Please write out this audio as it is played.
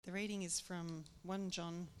The reading is from 1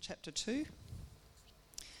 John chapter 2,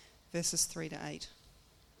 verses 3 to 8.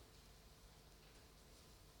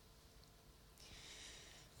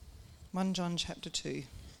 John chapter 2.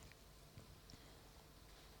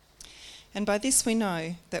 And by this we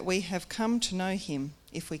know that we have come to know him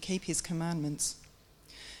if we keep his commandments.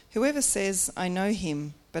 Whoever says, I know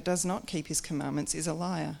him, but does not keep his commandments is a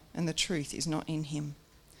liar, and the truth is not in him.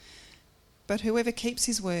 But whoever keeps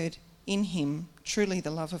his word, in him truly the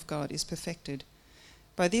love of God is perfected.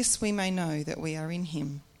 By this we may know that we are in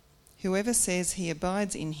him. Whoever says he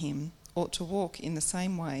abides in him ought to walk in the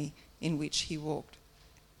same way in which he walked.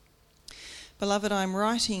 Beloved, I am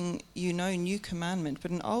writing you no new commandment, but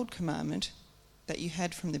an old commandment that you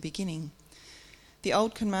had from the beginning. The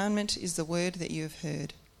old commandment is the word that you have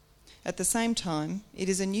heard. At the same time, it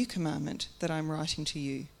is a new commandment that I am writing to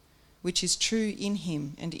you, which is true in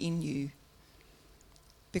him and in you,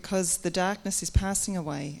 because the darkness is passing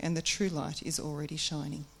away and the true light is already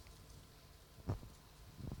shining.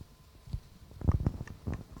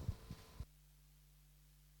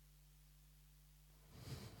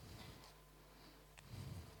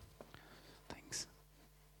 Thanks.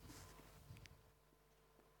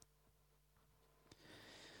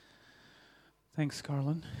 Thanks,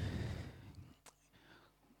 Carolyn.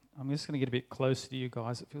 I'm just going to get a bit closer to you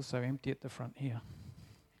guys. It feels so empty at the front here.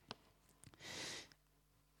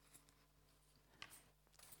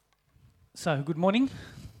 So, good morning.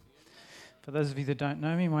 For those of you that don't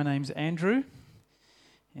know me, my name's Andrew,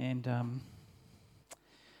 and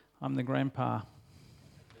I'm the grandpa.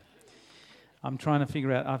 I'm trying to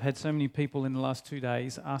figure out, I've had so many people in the last 2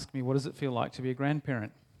 days ask me, what does it feel like to be a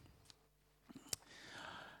grandparent?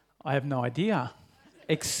 I have no idea,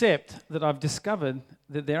 except that I've discovered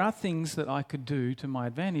that there are things that I could do to my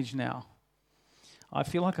advantage now. I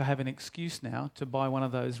feel like I have an excuse now to buy one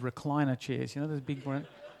of those recliner chairs, you know, those big ones.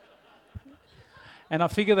 And I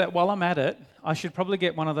figure that while I'm at it, I should probably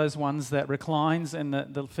get one of those ones that reclines and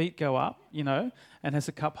the feet go up, you know, and has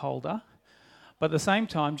a cup holder. But at the same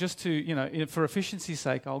time, just to, you know, for efficiency's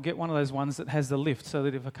sake, I'll get one of those ones that has the lift so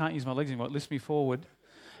that if I can't use my legs anymore, it lifts me forward,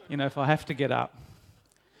 you know, if I have to get up.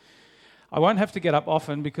 I won't have to get up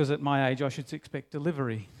often because at my age I should expect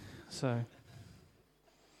delivery. So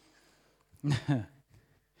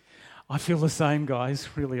I feel the same, guys.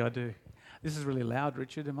 Really, I do. This is really loud,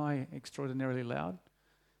 Richard. Am I extraordinarily loud?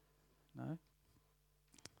 No?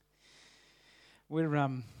 We're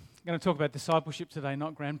going to talk about discipleship today,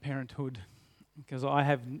 not grandparenthood, because I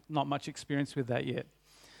have not much experience with that yet.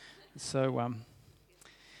 So,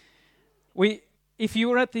 if you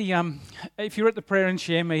were at the prayer and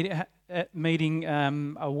share meeting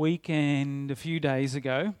a week and a few days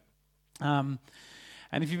ago.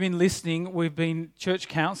 And if you've been listening, we've been church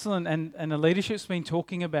council and the leadership's been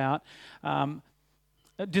talking about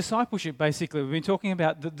discipleship, basically. We've been talking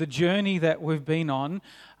about the journey that we've been on,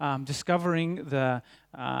 discovering the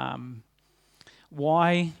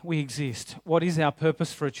why we exist, what is our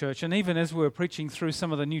purpose for a church. And even as we were preaching through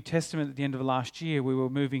some of the New Testament at the end of last year, we were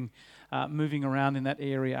moving around in that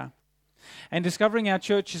area. And discovering our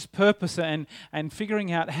church's purpose and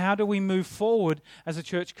figuring out how do we move forward as a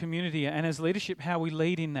church community and as leadership, how we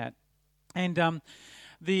lead in that. And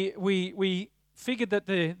we figured that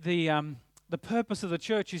the purpose of the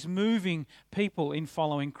church is moving people in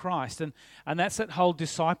following Christ, and that's that whole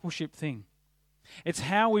discipleship thing. It's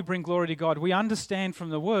how we bring glory to God. We understand from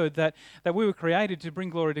the Word that we were created to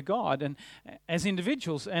bring glory to God, and as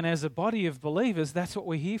individuals and as a body of believers, that's what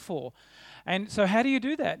we're here for. And so how do you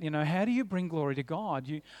do that? You know, how do you bring glory to God?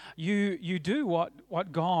 You do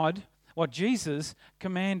what Jesus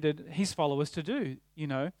commanded his followers to do, you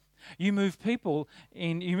know. You move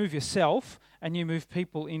yourself and you move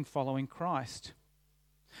people in following Christ.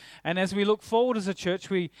 And as we look forward as a church,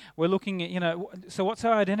 we're looking at, you know, so what's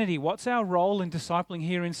our identity? What's our role in discipling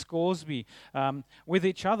here in Scoresby, with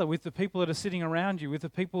each other, with the people that are sitting around you, with the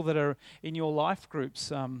people that are in your life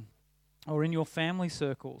groups or in your family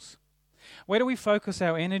circles? Where do we focus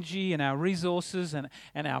our energy and our resources and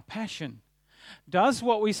our passion? Does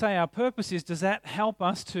what we say our purpose is, does that help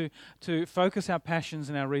us to focus our passions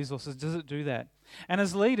and our resources? Does it do that? And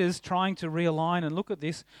as leaders trying to realign and look at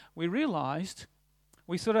this, we realized,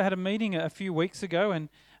 we sort of had a meeting a few weeks ago and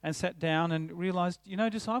sat down and realized, you know,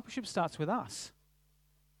 discipleship starts with us.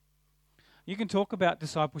 You can talk about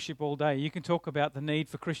discipleship all day. You can talk about the need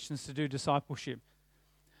for Christians to do discipleship.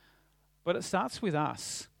 But it starts with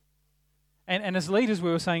us. And as leaders, we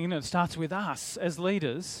were saying, you know, it starts with us as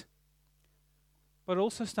leaders, but it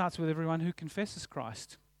also starts with everyone who confesses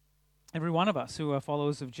Christ, every one of us who are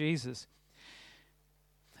followers of Jesus.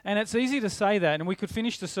 And it's easy to say that, and we could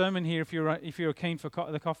finish the sermon here if you're keen for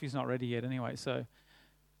the coffee's not ready yet anyway. So,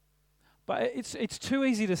 but it's too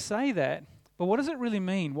easy to say that. But what does it really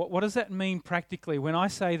mean? What does that mean practically when I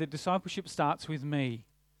say that discipleship starts with me,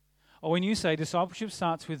 or when you say discipleship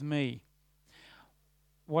starts with me?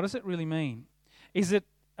 What does it really mean? Is it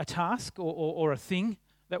a task or a thing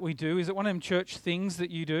that we do? Is it one of them church things that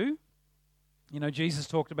you do? You know, Jesus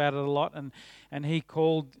talked about it a lot, and he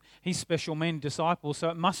called his special men disciples, so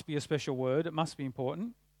it must be a special word. It must be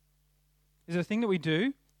important. Is it a thing that we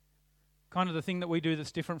do? Kind of the thing that we do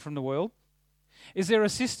that's different from the world? Is there a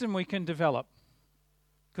system we can develop?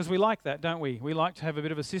 Because we like that, don't we? We like to have a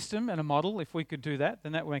bit of a system and a model. If we could do that,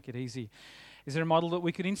 then that would make it easy. Is there a model that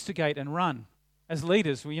we could instigate and run? As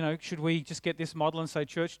leaders, should we just get this model and say,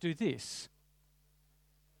 church, do this?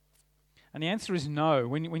 And the answer is no.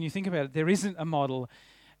 When you think about it, there isn't a model.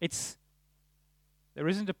 There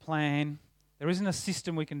isn't a plan. There isn't a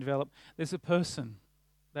system we can develop. There's a person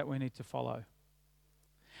that we need to follow.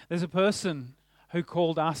 There's a person who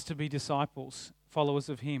called us to be disciples, followers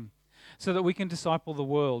of him, so that we can disciple the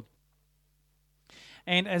world.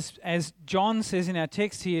 And as John says in our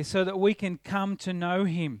text here, so that we can come to know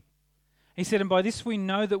him. He said, and by this we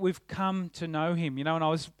know that we've come to know him. And I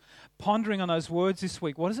was pondering on those words this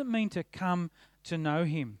week. What does it mean to come to know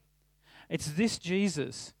him? It's this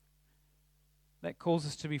Jesus that calls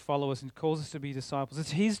us to be followers and calls us to be disciples.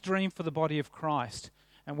 It's his dream for the body of Christ,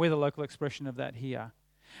 and we're the local expression of that here.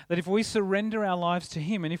 That if we surrender our lives to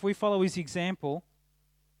him, and if we follow his example,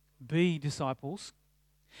 be disciples,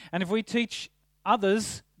 and if we teach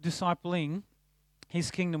others discipling, his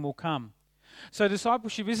kingdom will come. So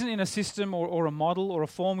discipleship isn't in a system or a model or a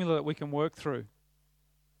formula that we can work through.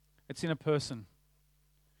 It's in a person.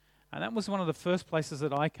 And that was one of the first places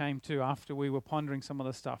that I came to after we were pondering some of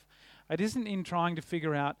the stuff. It isn't in trying to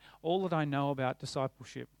figure out all that I know about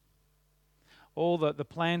discipleship, all the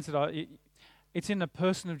plans that it's in the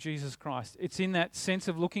person of Jesus Christ. It's in that sense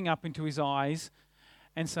of looking up into his eyes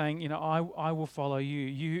and saying, I will follow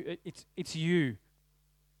you. It's you.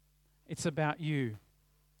 It's about you.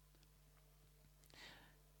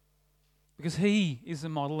 Because he is the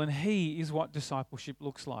model and he is what discipleship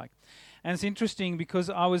looks like. And it's interesting because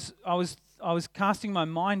I was casting my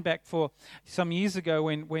mind back for some years ago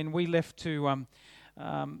when we left to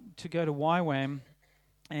go to YWAM.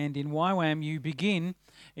 And in YWAM you begin,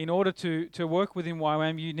 in order to work within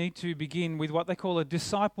YWAM, you need to begin with what they call a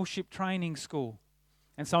discipleship training school.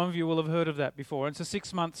 And some of you will have heard of that before. It's a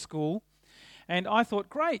 6-month school. And I thought,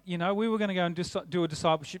 great, we were going to go and do a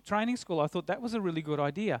discipleship training school. I thought that was a really good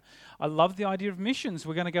idea. I love the idea of missions.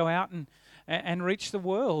 We're going to go out and reach the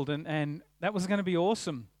world, and that was going to be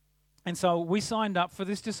awesome. And so we signed up for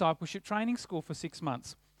this discipleship training school for 6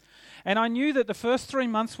 months. And I knew that the first 3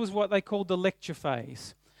 months was what they called the lecture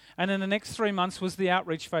phase. And then the next 3 months was the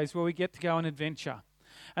outreach phase where we get to go on adventure.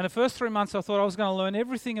 And the first 3 months I thought I was going to learn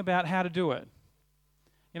everything about how to do it.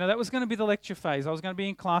 That was going to be the lecture phase. I was going to be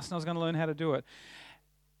in class and I was going to learn how to do it.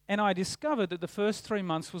 And I discovered that the first 3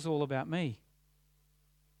 months was all about me.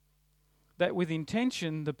 That with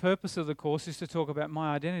intention, the purpose of the course is to talk about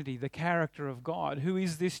my identity, the character of God. Who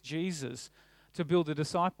is this Jesus to build a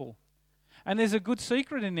disciple? And there's a good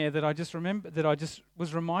secret in there that I just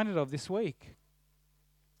was reminded of this week.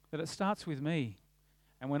 That it starts with me.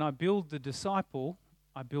 And when I build the disciple,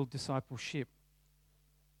 I build discipleship.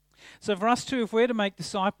 So for us too, if we're to make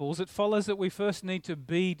disciples, it follows that we first need to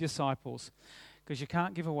be disciples, because you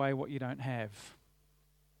can't give away what you don't have.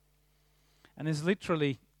 And there's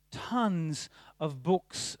literally tons of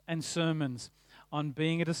books and sermons on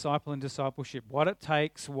being a disciple and discipleship, what it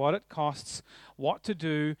takes, what it costs, what to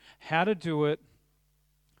do, how to do it.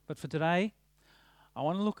 But for today, I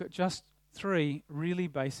want to look at just 3 really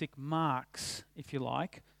basic marks, if you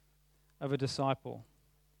like, of a disciple,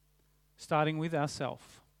 starting with ourselves.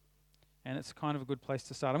 And it's kind of a good place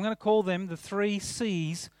to start. I'm going to call them the 3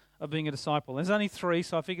 C's of being a disciple. There's only 3,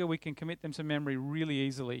 so I figure we can commit them to memory really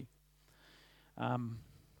easily. I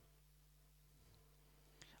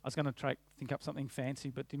was going to think up something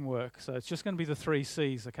fancy, but didn't work. So it's just going to be the 3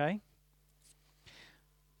 C's, okay?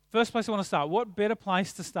 First place I want to start. What better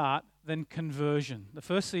place to start than conversion? The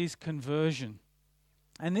first C is conversion.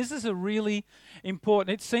 And this is a really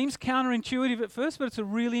important, it seems counterintuitive at first, but it's a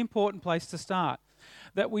really important place to start.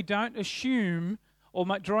 That we don't assume or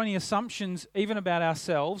draw any assumptions even about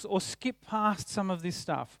ourselves or skip past some of this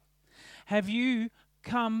stuff. Have you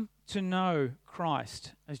come to know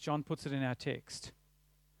Christ, as John puts it in our text?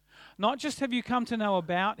 Not just have you come to know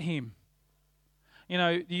about him.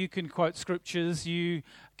 You can quote scriptures, you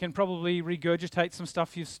can probably regurgitate some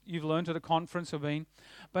stuff you've learned at a conference or been,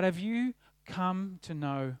 but have you come to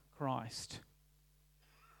know Christ?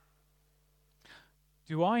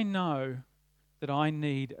 Do I know that I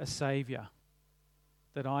need a Saviour?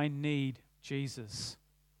 That I need Jesus?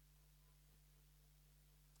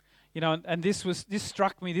 You know, and this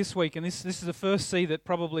struck me this week, and this is the first C that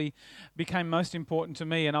probably became most important to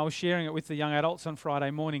me, and I was sharing it with the young adults on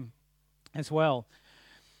Friday morning as well.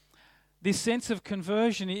 This sense of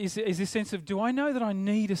conversion is this sense of, do I know that I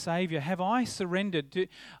need a Saviour? Have I surrendered?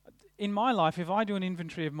 In my life, if I do an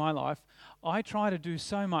inventory of my life, I try to do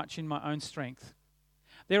so much in my own strength.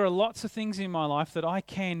 There are lots of things in my life that I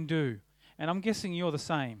can do, and I'm guessing you're the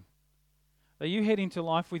same. That you head into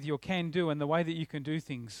life with your can do and the way that you can do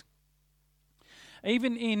things.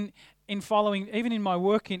 Even in following, even in my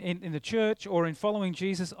work in the church or in following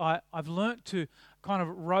Jesus, I've learnt to kind of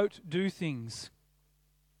rote do things.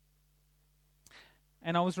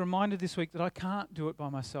 And I was reminded this week that I can't do it by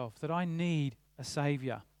myself, that I need a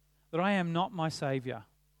Saviour, that I am not my Saviour.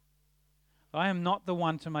 I am not the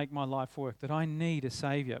one to make my life work, that I need a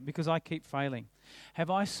Saviour because I keep failing. Have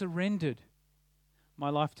I surrendered my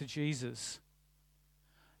life to Jesus?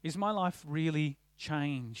 Is my life really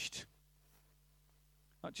changed?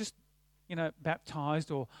 Not just,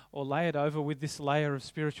 baptized or layered over with this layer of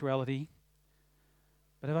spirituality,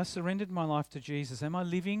 but have I surrendered my life to Jesus? Am I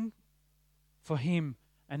living for Him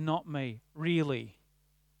and not me, really?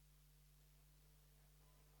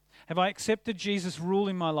 Have I accepted Jesus' rule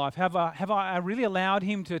in my life? Have I really allowed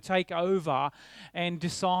Him to take over and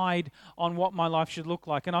decide on what my life should look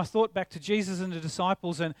like? And I thought back to Jesus and the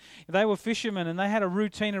disciples, and they were fishermen, and they had a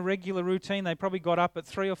regular routine. They probably got up at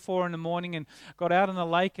 3 or 4 in the morning and got out on the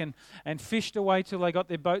lake and fished away till they got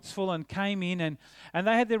their boats full and came in, and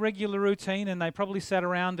they had their regular routine, and they probably sat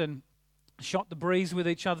around and shot the breeze with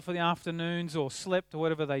each other for the afternoons or slept or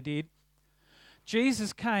whatever they did.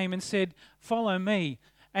 Jesus came and said, "Follow me."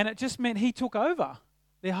 And it just meant He took over.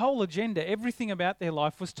 Their whole agenda, everything about their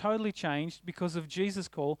life was totally changed because of Jesus'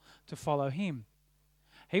 call to follow Him.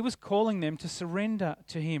 He was calling them to surrender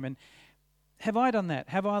to Him. And have I done that?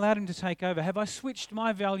 Have I allowed Him to take over? Have I switched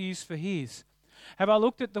my values for His? Have I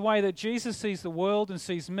looked at the way that Jesus sees the world and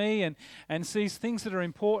sees me and sees things that are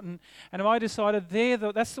important? And have I decided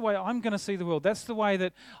that's the way I'm going to see the world? That's the way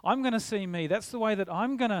that I'm going to see me? That's the way that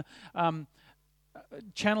I'm going to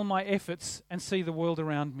channel my efforts and see the world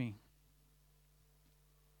around me?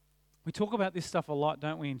 We talk about this stuff a lot,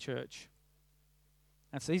 don't we, in church?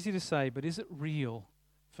 That's easy to say, but is it real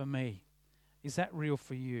for me? Is that real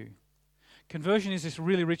for you? Conversion is this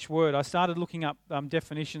really rich word. I started looking up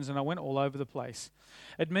definitions and I went all over the place.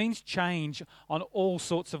 It means change on all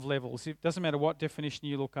sorts of levels. It doesn't matter what definition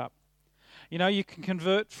you look up. You can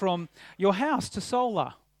convert from your house to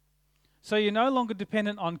solar. So you're no longer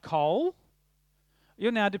dependent on coal.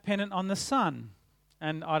 You're now dependent on the sun.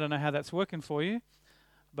 And I don't know how that's working for you,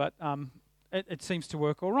 but it seems to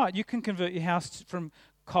work all right. You can convert your house from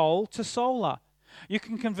coal to solar. You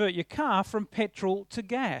can convert your car from petrol to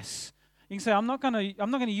gas. You can say, I'm not going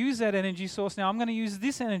to use that energy source now. I'm going to use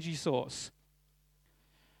this energy source.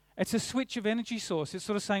 It's a switch of energy source. It's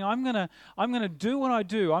sort of saying, I'm going to do what I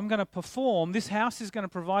do. I'm going to perform. This house is going to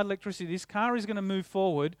provide electricity. This car is going to move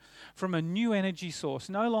forward from a new energy source,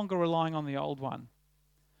 no longer relying on the old one.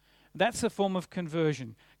 That's a form of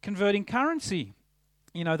conversion. Converting currency.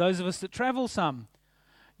 Those of us that travel some.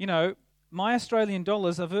 My Australian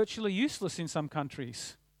dollars are virtually useless in some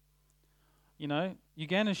countries.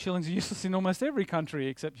 Ugandan shillings are useless in almost every country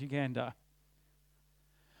except Uganda.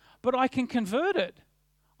 But I can convert it.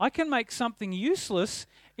 I can make something useless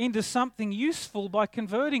into something useful by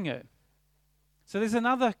converting it. So there's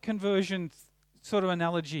another conversion sort of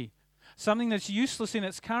analogy. Something that's useless in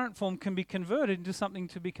its current form can be converted into something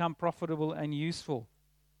to become profitable and useful.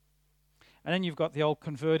 And then you've got the old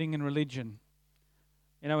converting in religion.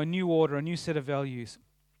 A new order, a new set of values.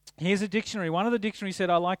 Here's a dictionary. One of the dictionaries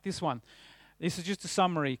said, I like this one. This is just a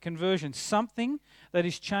summary. Conversion, something that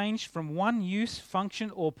is changed from one use,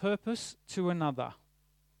 function, or purpose to another.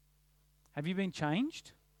 Have you been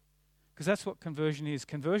changed? Because that's what conversion is.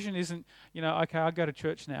 Conversion isn't, okay, I go to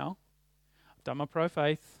church now. I've done my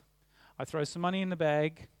pro-faith. I throw some money in the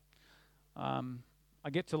bag. I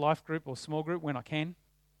get to life group or small group when I can.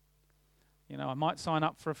 I might sign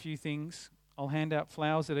up for a few things. I'll hand out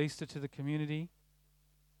flowers at Easter to the community.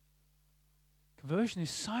 Conversion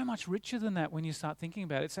is so much richer than that when you start thinking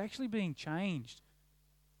about it. It's actually being changed.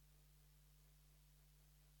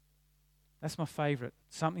 That's my favorite.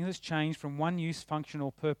 Something that's changed from one use, function,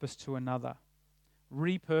 or purpose to another.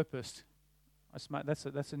 Repurposed.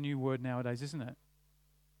 That's a new word nowadays, isn't it?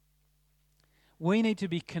 We need to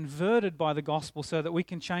be converted by the gospel so that we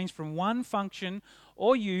can change from one function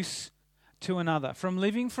or use to another, from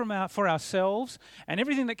living for ourselves and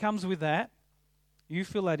everything that comes with that, you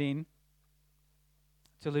fill that in,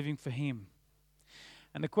 to living for Him.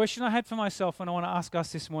 And the question I had for myself, and I want to ask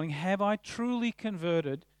us this morning, have I truly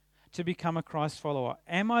converted to become a Christ follower?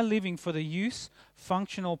 Am I living for the use,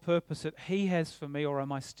 functional purpose that He has for me, or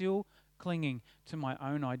am I still clinging to my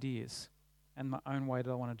own ideas and my own way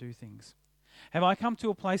that I want to do things? Have I come to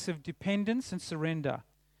a place of dependence and surrender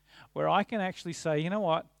where I can actually say, you know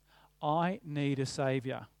what, I need a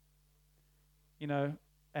Saviour? You know,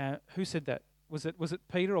 who said that? Was it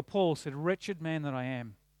Peter or Paul said, "Wretched man that I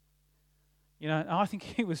am"? You know, and I think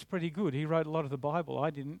he was pretty good. He wrote a lot of the Bible. I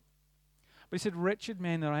didn't. But he said, "Wretched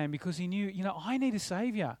man that I am," because he knew, you know, I need a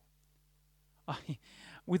Saviour.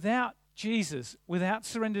 Without Jesus, without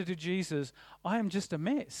surrender to Jesus, I am just a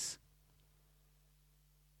mess.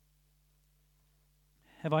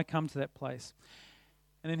 Have I come to that place?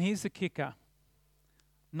 And then here's the kicker.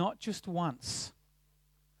 Not just once,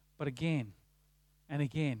 but again and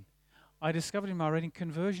again. I discovered in my reading,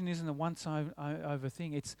 conversion isn't a once-over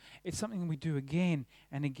thing. It's something we do again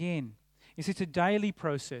and again. It's a daily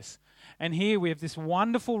process. And here we have this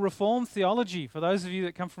wonderful Reformed theology. For those of you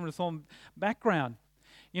that come from a Reformed background,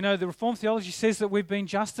 you know, the Reformed theology says that we've been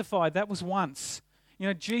justified. That was once. You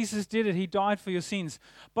know, Jesus did it. He died for your sins.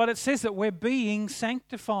 But it says that we're being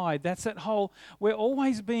sanctified. That's that whole, we're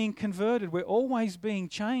always being converted. We're always being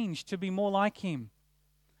changed to be more like Him.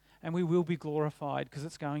 And we will be glorified because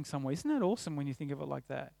it's going somewhere. Isn't that awesome when you think of it like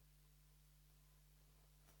that?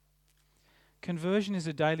 Conversion is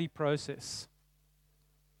a daily process.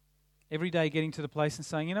 Every day getting to the place and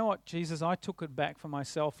saying, you know what, Jesus, I took it back for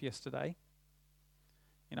myself yesterday.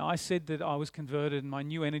 You know, I said that I was converted and my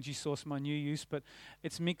new energy source, my new use, but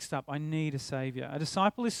it's mixed up. I need a Saviour. A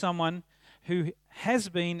disciple is someone who has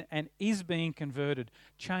been and is being converted,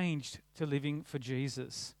 changed to living for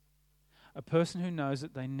Jesus. A person who knows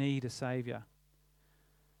that they need a Saviour.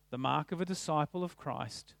 The mark of a disciple of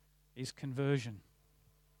Christ is conversion.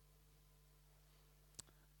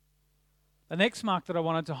 The next mark that I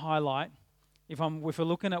wanted to highlight, if we're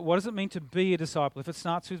looking at what does it mean to be a disciple, if it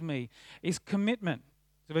starts with me, is commitment.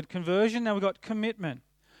 So we've had conversion, now we've got commitment.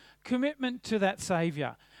 Commitment to that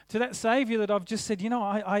Saviour. To that Saviour that I've just said, you know,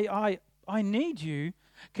 I need you.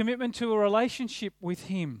 Commitment to a relationship with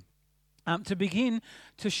Him. To begin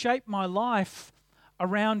to shape my life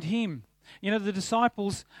around Him. You know, the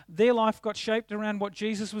disciples, their life got shaped around what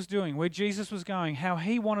Jesus was doing, where Jesus was going, how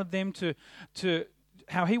He wanted them to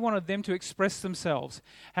express themselves,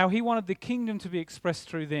 how He wanted the kingdom to be expressed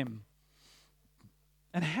through them.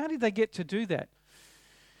 And how did they get to do that?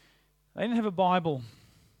 They didn't have a Bible.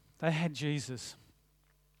 They had Jesus.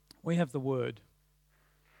 We have the Word.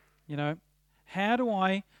 You know, how do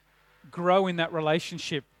I grow in that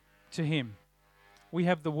relationship to Him? We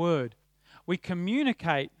have the Word. We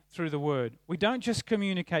communicate through the Word. We don't just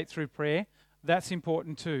communicate through prayer. That's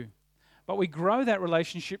important too. But we grow that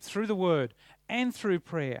relationship through the Word and through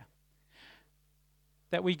prayer.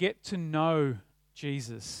 That we get to know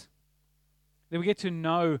Jesus. That we get to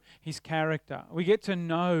know His character. We get to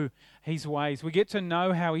know His ways. We get to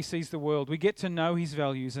know how He sees the world. We get to know His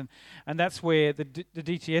values. And that's where the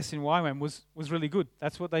DTS in YWAM was really good.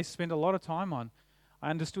 That's what they spend a lot of time on. I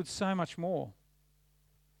understood so much more.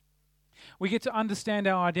 We get to understand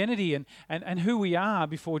our identity and who we are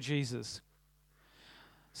before Jesus.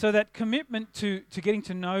 So that commitment to getting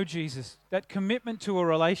to know Jesus, that commitment to a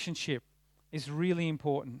relationship is really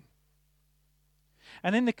important.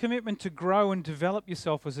 And then the commitment to grow and develop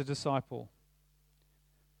yourself as a disciple.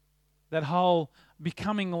 That whole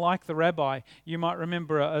becoming like the rabbi. You might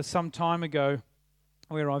remember some time ago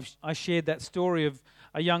where I shared that story of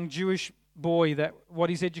a young Jewish boy, that what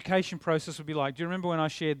his education process would be like. Do you remember when I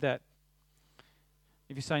shared that?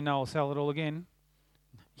 If you say no, I'll tell it all again.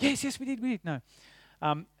 Yes, we did. No.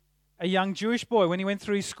 A young Jewish boy, when he went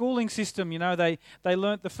through his schooling system, you know, they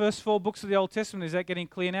learnt the first 4 books of the Old Testament. Is that getting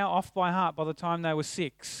clear now? Off by heart by the time they were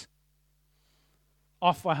 6.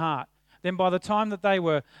 Off by heart. Then by the time that they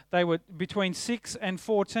were between 6 and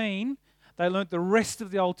 14, they learnt the rest of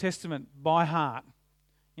the Old Testament by heart,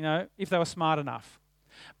 you know, if they were smart enough.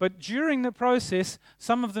 But during the process,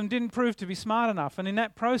 some of them didn't prove to be smart enough. And in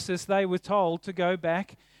that process, they were told to go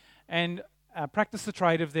back and practice the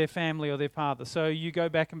trade of their family or their father. So you go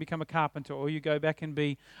back and become a carpenter, or you go back and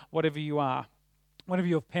be whatever you are, whatever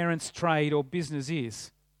your parents' trade or business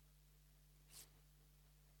is.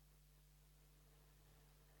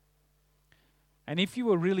 And if you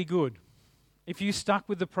were really good if you stuck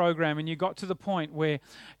with the program and you got to the point where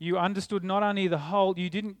you understood not only the whole, you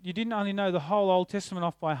didn't only know the whole Old Testament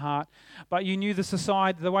off by heart, but you knew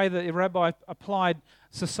the way that the rabbi applied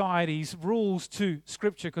society's rules to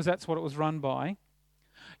Scripture, because that's what it was run by,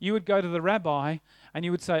 you would go to the rabbi and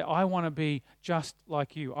you would say, I want to be just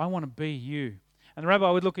like you. I want to be you. And the rabbi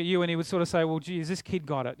would look at you and he would sort of say, well, gee, has this kid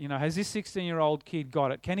got it? Has this 16-year-old kid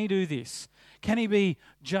got it? Can he do this? Can he be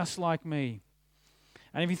just like me?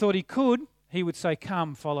 And if he thought he could, he would say,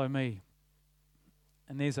 come, follow me.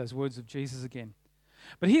 And there's those words of Jesus again.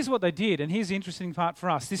 But here's what they did, and here's the interesting part for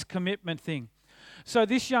us, this commitment thing. So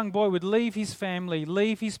this young boy would leave his family,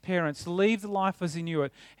 leave his parents, leave the life as he knew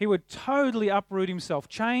it. He would totally uproot himself,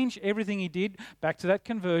 change everything he did, back to that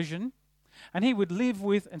conversion, and he would live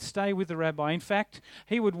with and stay with the rabbi. In fact,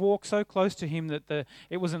 he would walk so close to him that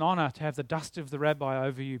it was an honor to have the dust of the rabbi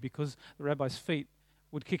over you, because the rabbi's feet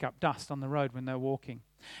would kick up dust on the road when they were walking.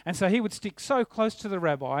 And so he would stick so close to the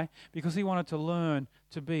rabbi because he wanted to learn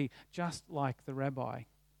to be just like the rabbi.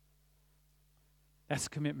 That's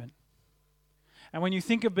commitment. And when you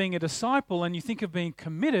think of being a disciple and you think of being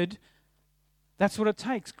committed, that's what it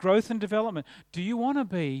takes, growth and development. Do you want to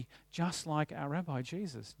be just like our Rabbi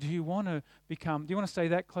Jesus? Do you want to stay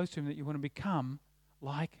that close to him that you want to become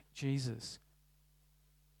like Jesus?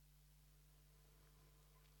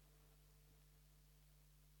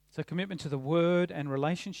 So commitment to the Word and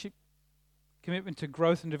relationship, commitment to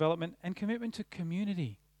growth and development, and commitment to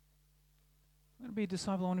community. I want to be a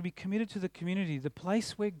disciple. I want to be committed to the community, the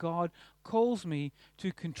place where God calls me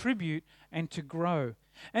to contribute and to grow.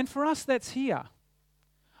 And for us, that's here.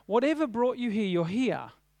 Whatever brought you here, you're here.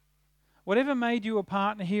 Whatever made you a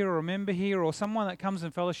partner here or a member here or someone that comes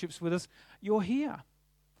and fellowships with us, you're here.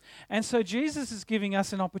 And so Jesus is giving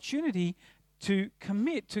us an opportunity to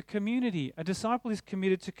commit to community. A disciple is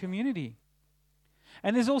committed to community.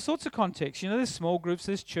 And there's all sorts of contexts. There's small groups,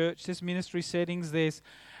 there's church, there's ministry settings, there's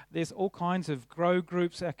all kinds of grow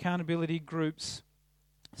groups, accountability groups,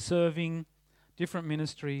 serving, different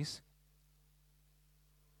ministries.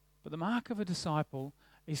 But the mark of a disciple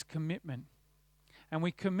is commitment. And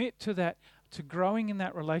we commit to that, to growing in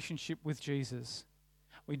that relationship with Jesus.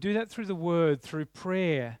 We do that through the Word, through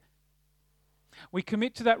prayer. We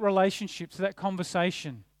commit to that relationship, to that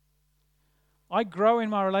conversation. I grow in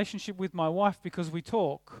my relationship with my wife because we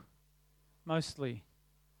talk, mostly.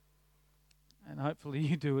 And hopefully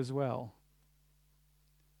you do as well.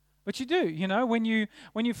 But you do, when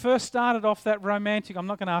you first started off that romantic, I'm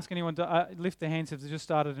not going to ask anyone to lift their hands if they just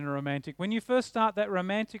started in a romantic. When you first start that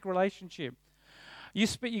romantic relationship, you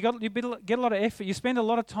get a lot of effort. You spend a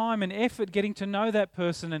lot of time and effort getting to know that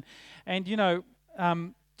person and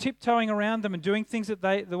tiptoeing around them and doing things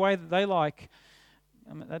the way that they like.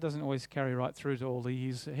 I mean, that doesn't always carry right through to all the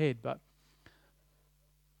years ahead, but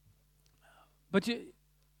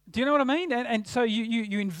do you know what I mean? And so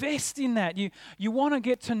you invest in that. You want to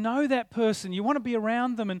get to know that person. You want to be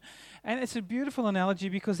around them. And it's a beautiful analogy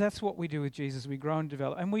because that's what we do with Jesus. We grow and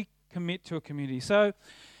develop, and we commit to a community. So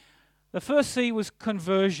the first C was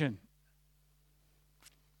conversion.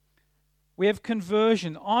 We have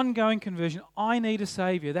conversion, ongoing conversion. I need a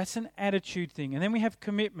Savior. That's an attitude thing. And then we have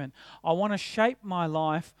commitment. I want to shape my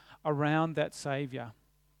life around that Savior.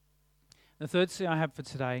 The third C I have for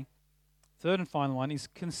today, third and final one, is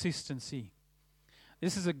consistency.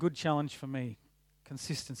 This is a good challenge for me,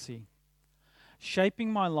 consistency.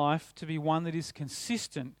 Shaping my life to be one that is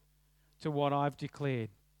consistent to what I've declared.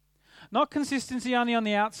 Not consistency only on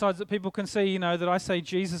the outsides that people can see, that I say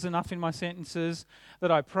Jesus enough in my sentences, that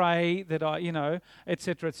I pray, that I,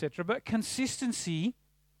 etc., etc. But consistency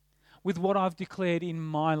with what I've declared in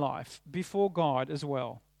my life before God as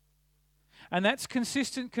well. And that's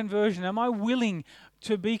consistent conversion. Am I willing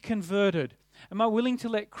to be converted? Am I willing to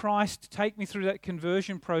let Christ take me through that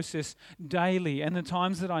conversion process daily and the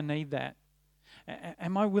times that I need that?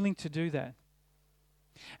 Am I willing to do that?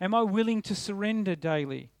 Am I willing to surrender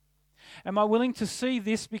daily? Am I willing to see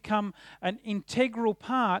this become an integral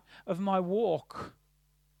part of my walk?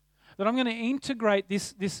 That I'm going to integrate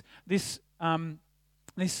this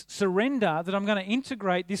surrender, that I'm going to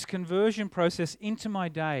integrate this conversion process into my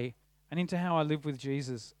day and into how I live with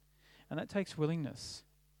Jesus. And that takes willingness.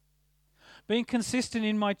 Being consistent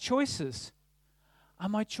in my choices. Are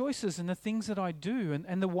my choices and the things that I do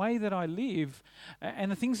and the way that I live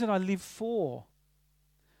and the things that I live for,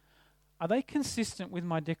 are they consistent with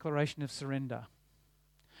my declaration of surrender?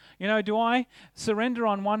 Do I surrender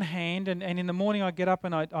on one hand and in the morning I get up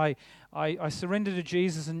and I surrender to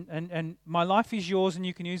Jesus and my life is yours and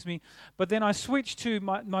you can use me, but then I switch to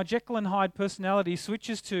my Jekyll and Hyde personality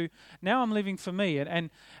switches to now I'm living for me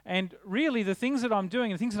and really the things that I'm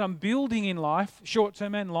doing, the things that I'm building in life, short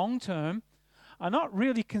term and long term, are not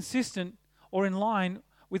really consistent or in line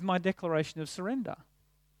with my declaration of surrender.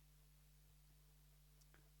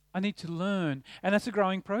 I need to learn, and that's a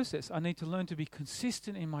growing process. I need to learn to be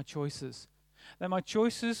consistent in my choices, that my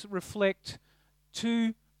choices reflect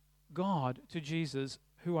to God, to Jesus,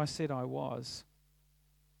 who I said I was.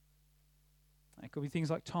 It could be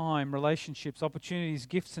things like time, relationships, opportunities,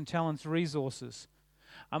 gifts and talents, resources.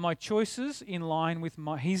 Are my choices in line with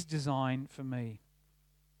His design for me?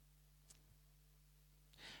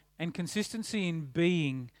 And consistency in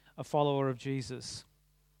being a follower of Jesus.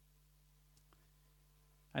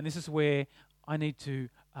 And this is where I need to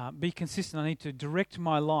be consistent. I need to direct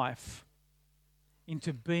my life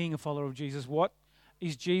into being a follower of Jesus. What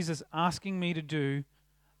is Jesus asking me to do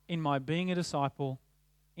in my being a disciple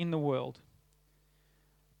in the world?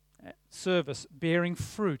 Service, bearing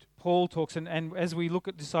fruit. Paul talks, and as we look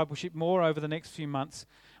at discipleship more over the next few months,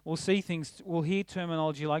 we'll hear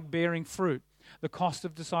terminology like bearing fruit, the cost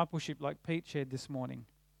of discipleship, like Pete shared this morning.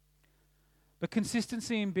 But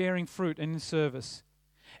consistency in bearing fruit and in service,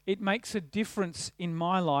 it makes a difference in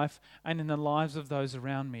my life and in the lives of those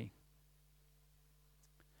around me.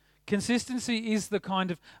 Consistency is the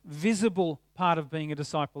kind of visible part of being a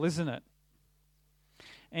disciple, isn't it?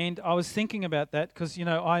 And I was thinking about that because,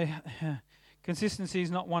 consistency is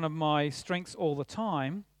not one of my strengths all the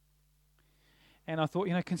time. And I thought,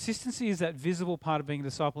 consistency is that visible part of being a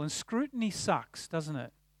disciple. And scrutiny sucks, doesn't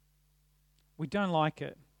it? We don't like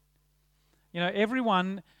it.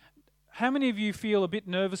 Everyone... How many of you feel a bit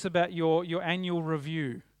nervous about your annual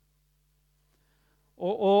review?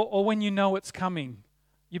 Or when you know it's coming,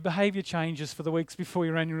 your behavior changes for the weeks before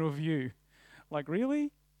your annual review. Like,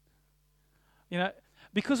 really?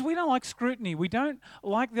 Because we don't like scrutiny. We don't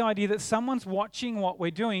like the idea that someone's watching what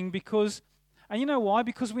we're doing and you know why?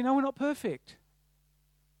 Because we know we're not perfect.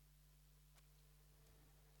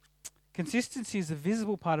 Consistency is a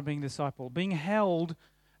visible part of being a disciple, being held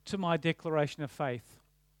to my declaration of faith.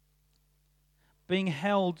 Being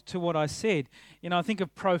held to what I said. I think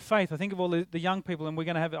of pro-faith. I think of all the young people, and we're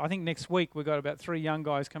going to have, I think next week, we've got about 3 young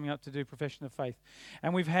guys coming up to do profession of faith.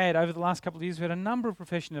 And we've had, over the last couple of years, we've had a number of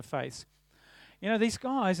profession of faiths. These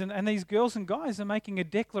guys and these girls and guys are making a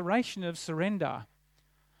declaration of surrender.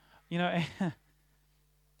 And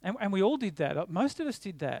we all did that. Most of us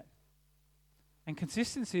did that. And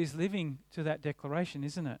consistency is living to that declaration,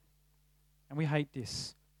 isn't it? And we hate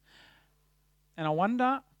this. And I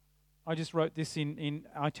wonder... I just wrote this in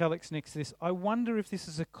italics next to this. I wonder if this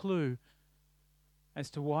is a clue as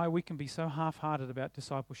to why we can be so half-hearted about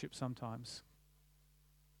discipleship sometimes.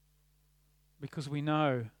 Because we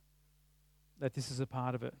know that this is a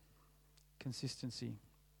part of it. Consistency.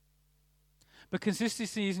 But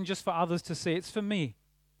consistency isn't just for others to see, it's for me.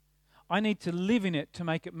 I need to live in it to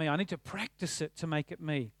make it me. I need to practice it to make it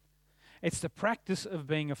me. It's the practice of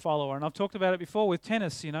being a follower. And I've talked about it before with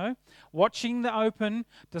tennis, Watching the Open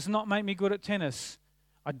does not make me good at tennis.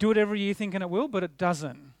 I do it every year thinking it will, but it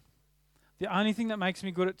doesn't. The only thing that makes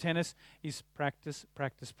me good at tennis is practice,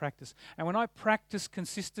 practice, practice. And when I practice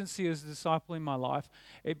consistency as a disciple in my life,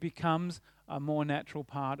 it becomes a more natural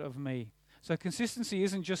part of me. So consistency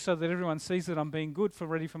isn't just so that everyone sees that I'm being good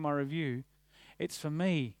ready for my review. It's for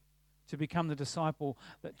me to become the disciple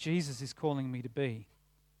that Jesus is calling me to be.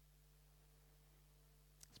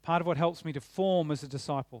 Part of what helps me to form as a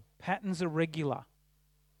disciple. Patterns are regular.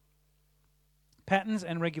 Patterns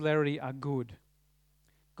and regularity are good.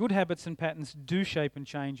 Good habits and patterns do shape and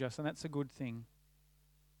change us, and that's a good thing.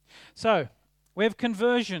 So, we have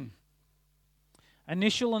conversion.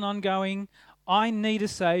 Initial and ongoing. I need a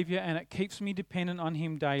Saviour, and it keeps me dependent on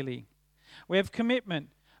Him daily. We have commitment.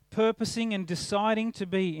 Purposing and deciding to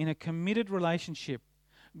be in a committed relationship.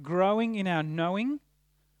 Growing in our knowing,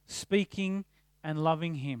 speaking, and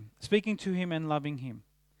loving Him, speaking to Him and loving Him.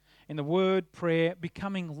 In the word, prayer,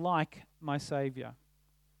 becoming like my Saviour.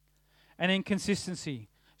 And in consistency,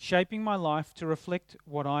 shaping my life to reflect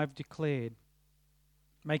what I've declared.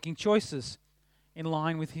 Making choices in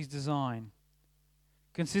line with His design.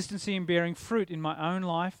 Consistency in bearing fruit in my own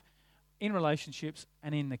life, in relationships,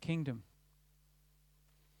 and in the kingdom.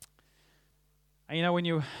 And I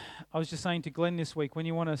was just saying to Glenn this week, when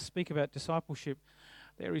you want to speak about discipleship,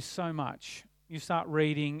 there is so much. You start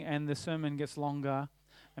reading and the sermon gets longer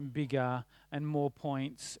and bigger and more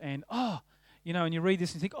points and, and you read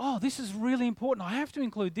this and think, oh, this is really important. I have to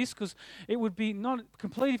include this because it would be not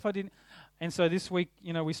complete if I didn't. And so this week,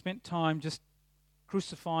 we spent time just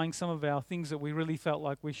crucifying some of our things that we really felt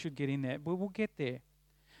like we should get in there. But we'll get there.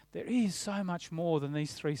 There is so much more than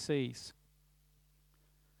these 3 C's.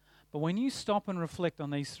 But when you stop and reflect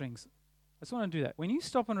on these things, I just want to do that. When you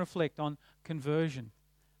stop and reflect on conversion,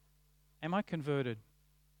 am I converted?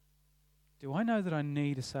 Do I know that I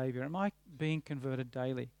need a Savior? Am I being converted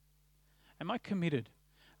daily? Am I committed?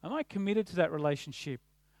 Am I committed to that relationship?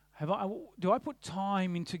 Do I put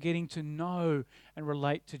time into getting to know and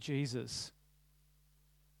relate to Jesus?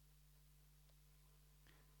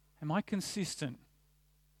 Am I consistent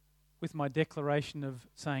with my declaration of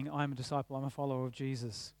saying, I'm a disciple, I'm a follower of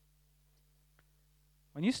Jesus?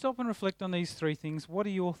 When you stop and reflect on these 3 things, what are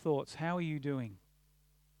your thoughts? How are you doing?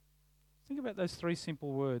 Think about those 3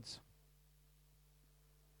 simple words.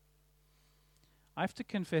 I have to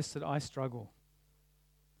confess that I struggle,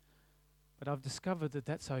 but I've discovered that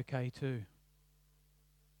that's okay too.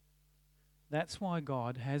 That's why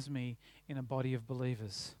God has me in a body of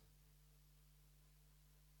believers.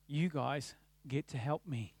 You guys get to help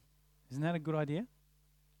me. Isn't that a good idea?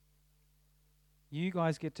 You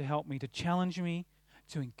guys get to help me, to challenge me,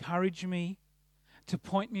 to encourage me, to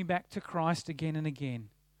point me back to Christ again and again,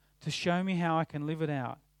 to show me how I can live it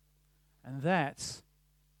out. And that's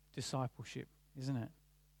discipleship, isn't it?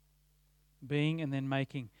 Being and then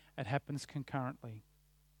making. It happens concurrently.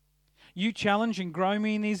 You challenge and grow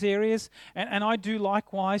me in these areas, and I do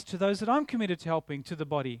likewise to those that I'm committed to helping, to the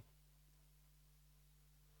body.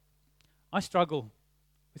 I struggle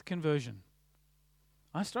with conversion.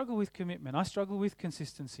 I struggle with commitment. I struggle with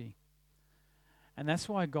consistency. And that's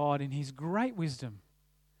why God, in His great wisdom,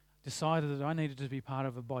 decided that I needed to be part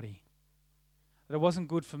of a body. That it wasn't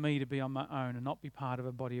good for me to be on my own and not be part of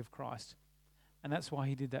a body of Christ. And that's why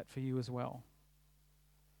He did that for you as well.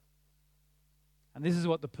 And this is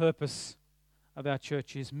what the purpose of our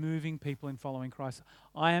church is, moving people in following Christ.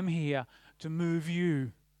 I am here to move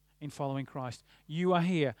you in following Christ. You are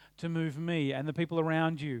here to move me and the people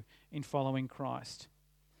around you in following Christ.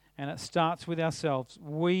 And it starts with ourselves.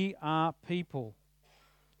 We are people.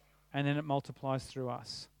 And then it multiplies through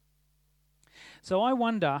us. So I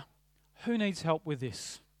wonder, who needs help with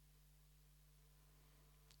this?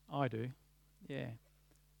 I do. Yeah.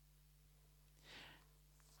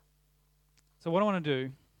 So what I want to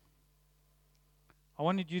do, I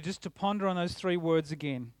wanted you just to ponder on those 3 words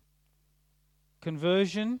again.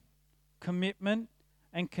 Conversion, commitment,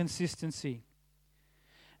 and consistency.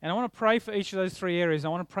 And I want to pray for each of those 3 areas. I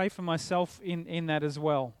want to pray for myself in that as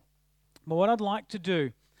well. But what I'd like to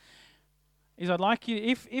do is I'd like you,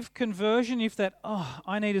 if conversion, if that,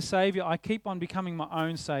 I need a Savior, I keep on becoming my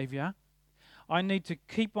own Savior, I need to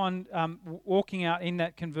keep on walking out in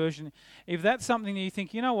that conversion. If that's something that you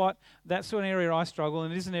think, you know what, that's an area I struggle,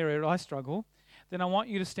 and it is an area I struggle, then I want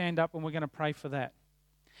you to stand up and we're going to pray for that.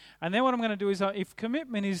 And then what I'm going to do is, if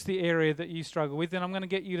commitment is the area that you struggle with, then I'm going to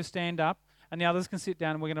get you to stand up and the others can sit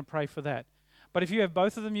down and we're going to pray for that. But if you have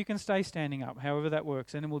both of them, you can stay standing up, however that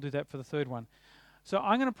works, and then we'll do that for the 3rd one. So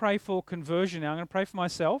I'm going to pray for conversion now. I'm going to pray for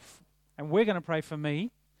myself, and we're going to pray for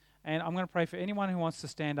me. And I'm going to pray for anyone who wants to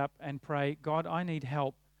stand up and pray, God, I need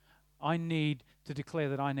help. I need to declare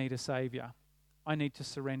that I need a Savior. I need to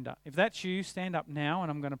surrender. If that's you, stand up now,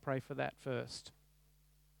 and I'm going to pray for that first.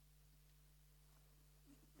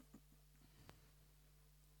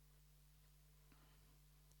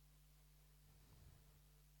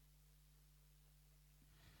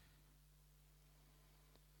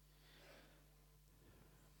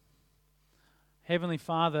 Heavenly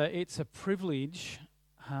Father, it's a privilege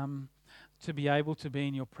to be able to be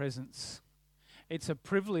in your presence. It's a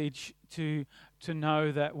privilege to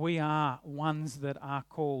know that we are ones that are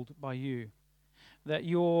called by you. That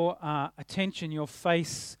your attention, your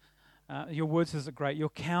face, your word says it great, your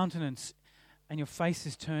countenance and your face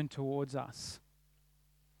is turned towards us.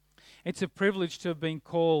 It's a privilege to have been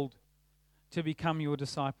called to become your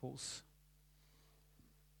disciples.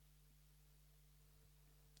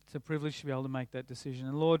 It's a privilege to be able to make that decision.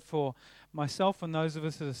 And Lord, for myself and those of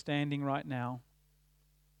us that are standing right now,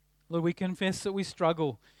 Lord, we confess that we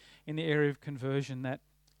struggle in the area of conversion, that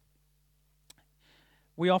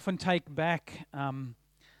we often take back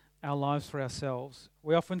our lives for ourselves.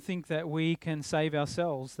 We often think that we can save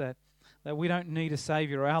ourselves, that we don't need a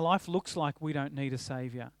Savior. Our life looks like we don't need a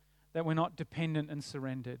Savior, that we're not dependent and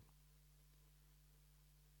surrendered.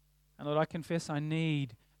 And Lord, I confess I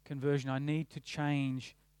need conversion. I need to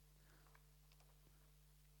change.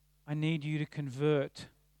 I need you to convert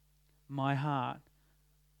my heart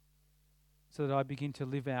so that I begin to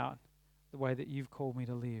live out the way that you've called me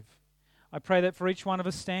to live. I pray that for each one of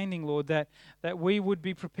us standing, Lord, that we would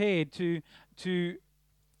be prepared to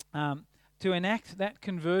enact that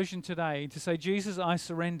conversion today, to say, Jesus, I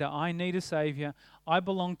surrender. I need a Savior. I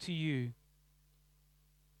belong to you.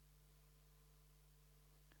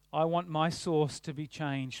 I want my source to be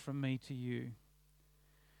changed from me to you.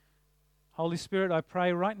 Holy Spirit, I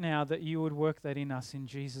pray right now that you would work that in us in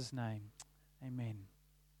Jesus' name. Amen.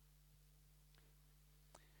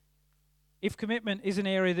 If commitment is an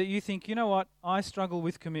area that you think, you know what, I struggle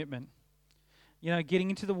with commitment. Getting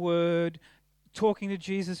into the Word, talking to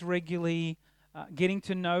Jesus regularly, getting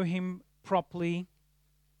to know Him properly,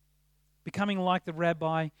 becoming like the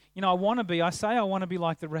rabbi. I say I want to be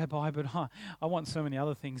like the rabbi, but I want so many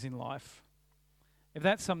other things in life. If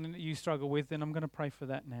that's something that you struggle with, then I'm going to pray for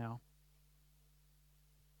that now.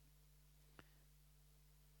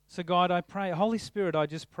 So God, I pray, Holy Spirit, I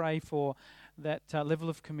just pray for that level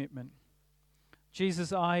of commitment.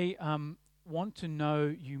 Jesus, I want to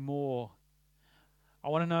know you more. I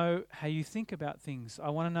want to know how you think about things. I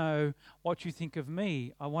want to know what you think of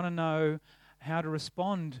me. I want to know how to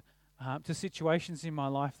respond to situations in my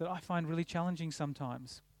life that I find really challenging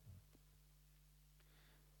sometimes.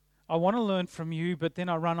 I want to learn from you, but then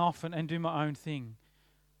I run off and do my own thing.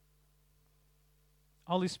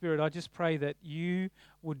 Holy Spirit, I just pray that you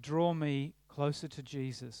would draw me closer to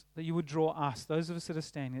Jesus, that you would draw us, those of us that are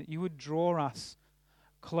standing, that you would draw us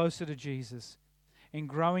closer to Jesus in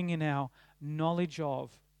growing in our knowledge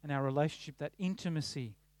of and our relationship, that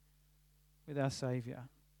intimacy with our Savior.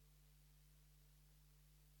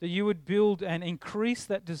 That you would build and increase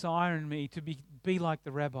that desire in me to be like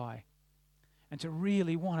the rabbi and to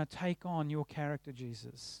really want to take on your character,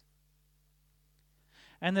 Jesus.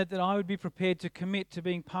 And that I would be prepared to commit to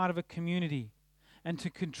being part of a community and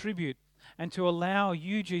to contribute and to allow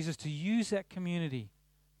you, Jesus, to use that community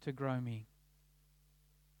to grow me.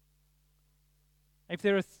 If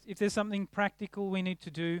there's something practical we need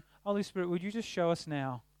to do, Holy Spirit, would you just show us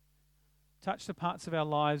now? Touch the parts of our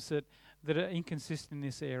lives that are inconsistent in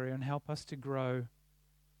this area and help us to grow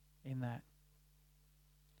in that.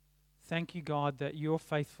 Thank you, God, that you're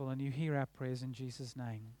faithful and you hear our prayers in Jesus'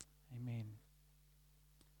 name. Amen.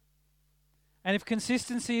 And if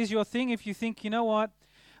consistency is your thing, if you think, you know what,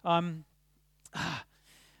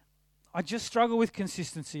 I just struggle with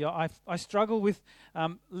consistency. I struggle with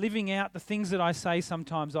living out the things that I say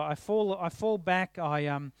sometimes. I fall back.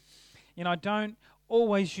 I don't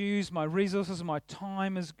always use my resources, my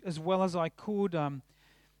time as well as I could.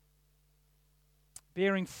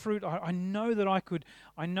 Bearing fruit, I know that I could.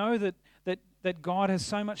 I know that God has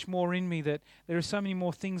so much more in me, that there are so many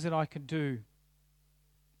more things that I could do.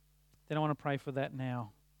 Then I want to pray for that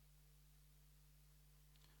now.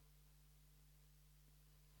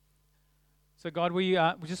 So God, we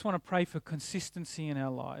just want to pray for consistency in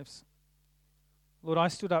our lives. Lord, I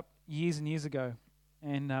stood up years and years ago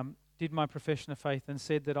and did my profession of faith and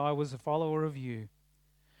said that I was a follower of you,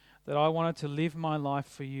 that I wanted to live my life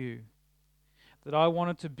for you, that I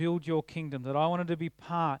wanted to build your kingdom, that I wanted to be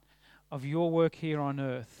part of your work here on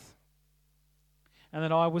earth, and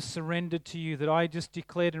that I was surrendered to you, that I just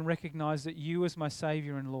declared and recognized that you as my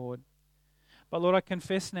Savior and Lord. But Lord, I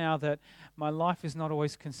confess now that my life is not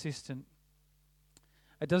always consistent.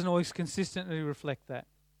 It doesn't always consistently reflect that.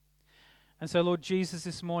 And so, Lord Jesus,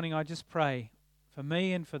 this morning I just pray for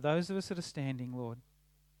me and for those of us that are standing, Lord,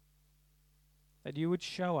 that you would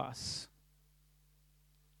show us,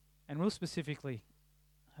 and real specifically,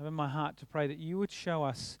 have in my heart to pray that you would show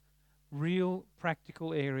us real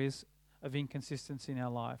practical areas of inconsistency in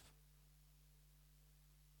our life.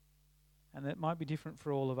 And that might be different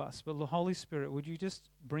for all of us. But the Holy Spirit, would you just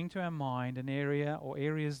bring to our mind an area or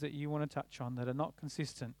areas that you want to touch on that are not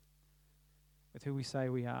consistent with who we say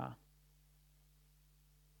we are?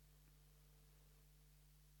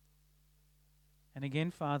 And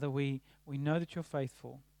again, Father, we know that you're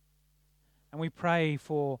faithful. And we pray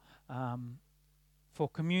for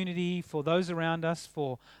community, for those around us,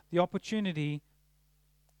 for the opportunity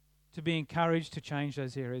to be encouraged to change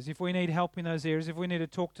those areas. If we need help in those areas, if we need to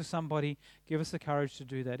talk to somebody, give us the courage to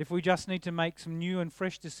do that. If we just need to make some new and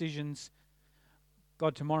fresh decisions,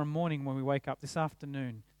 God, tomorrow morning when we wake up, this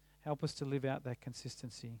afternoon, help us to live out that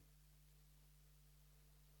consistency.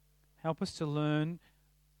 Help us to learn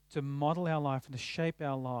to model our life and to shape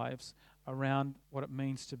our lives around what it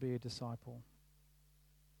means to be a disciple.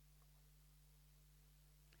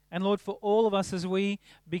 And Lord, for all of us as we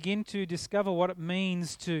begin to discover what it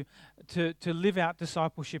means to live out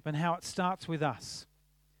discipleship and how it starts with us,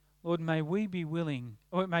 Lord, may we be willing,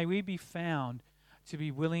 or may we be found to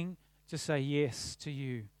be willing to say yes to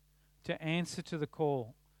you, to answer to the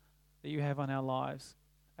call that you have on our lives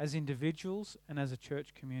as individuals and as a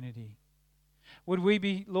church community. Would we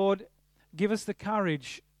be, Lord, give us the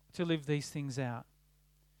courage to live these things out.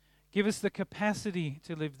 Give us the capacity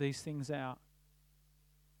to live these things out.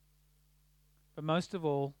 But most of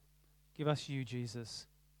all, give us you, Jesus.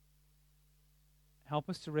 Help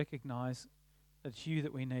us to recognize that it's you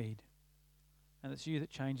that we need and it's you that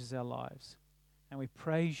changes our lives. And we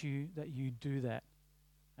praise you that you do that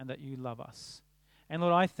and that you love us. And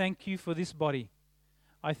Lord, I thank you for this body.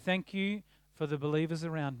 I thank you for the believers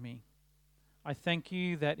around me. I thank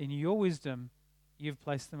you that in your wisdom, you've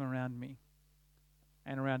placed them around me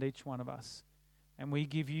and around each one of us. And we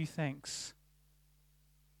give you thanks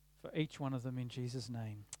for each one of them in Jesus'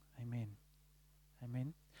 name. Amen.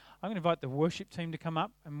 Amen. I'm going to invite the worship team to come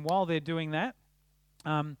up. And while they're doing that,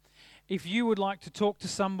 if you would like to talk to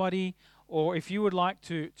somebody, or if you would like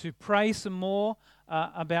to pray some more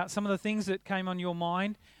about some of the things that came on your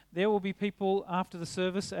mind, there will be people after the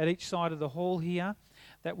service at each side of the hall here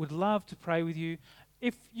that would love to pray with you.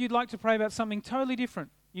 If you'd like to pray about something totally different,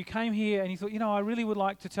 you came here and you thought, I really would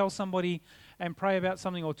like to tell somebody and pray about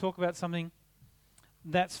something or talk about something,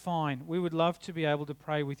 that's fine. We would love to be able to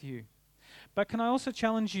pray with you. But can I also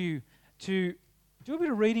challenge you to do a bit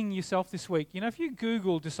of reading yourself this week? If you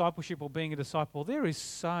Google discipleship or being a disciple, there is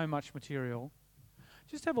so much material.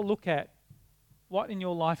 Just have a look at what in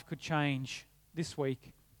your life could change this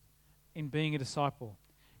week in being a disciple.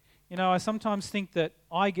 I sometimes think that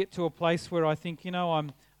I get to a place where I think,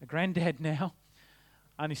 I'm a granddad now.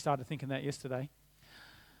 I only started thinking that yesterday.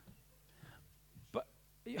 But,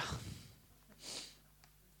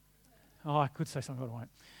 I could say something, but I won't.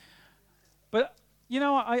 But,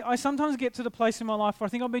 I sometimes get to the place in my life where I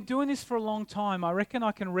think I've been doing this for a long time. I reckon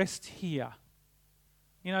I can rest here.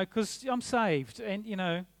 Because I'm saved. And,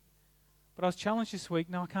 but I was challenged this week,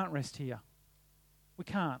 no, I can't rest here. We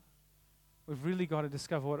can't. We've really got to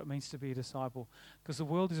discover what it means to be a disciple, because the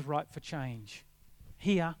world is ripe for change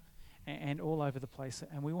here and all over the place,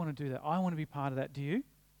 and we want to do that. I want to be part of that. Do you?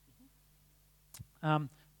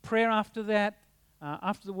 Prayer after that,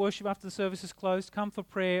 after the worship, after the service is closed, come for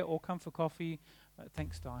prayer or come for coffee.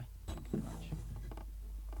 Thanks, Di. Thank you very much.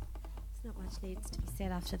 There's not much needs to be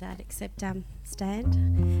said after that except stand,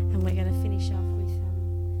 and we're going to finish off with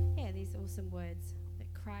these awesome words that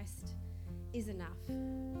Christ is enough,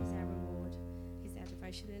 is our reward, is our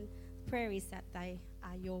devotion, and the prayer is that they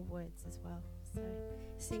are your words as well. So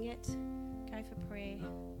sing it, go for prayer,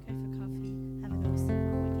 go for coffee, have an awesome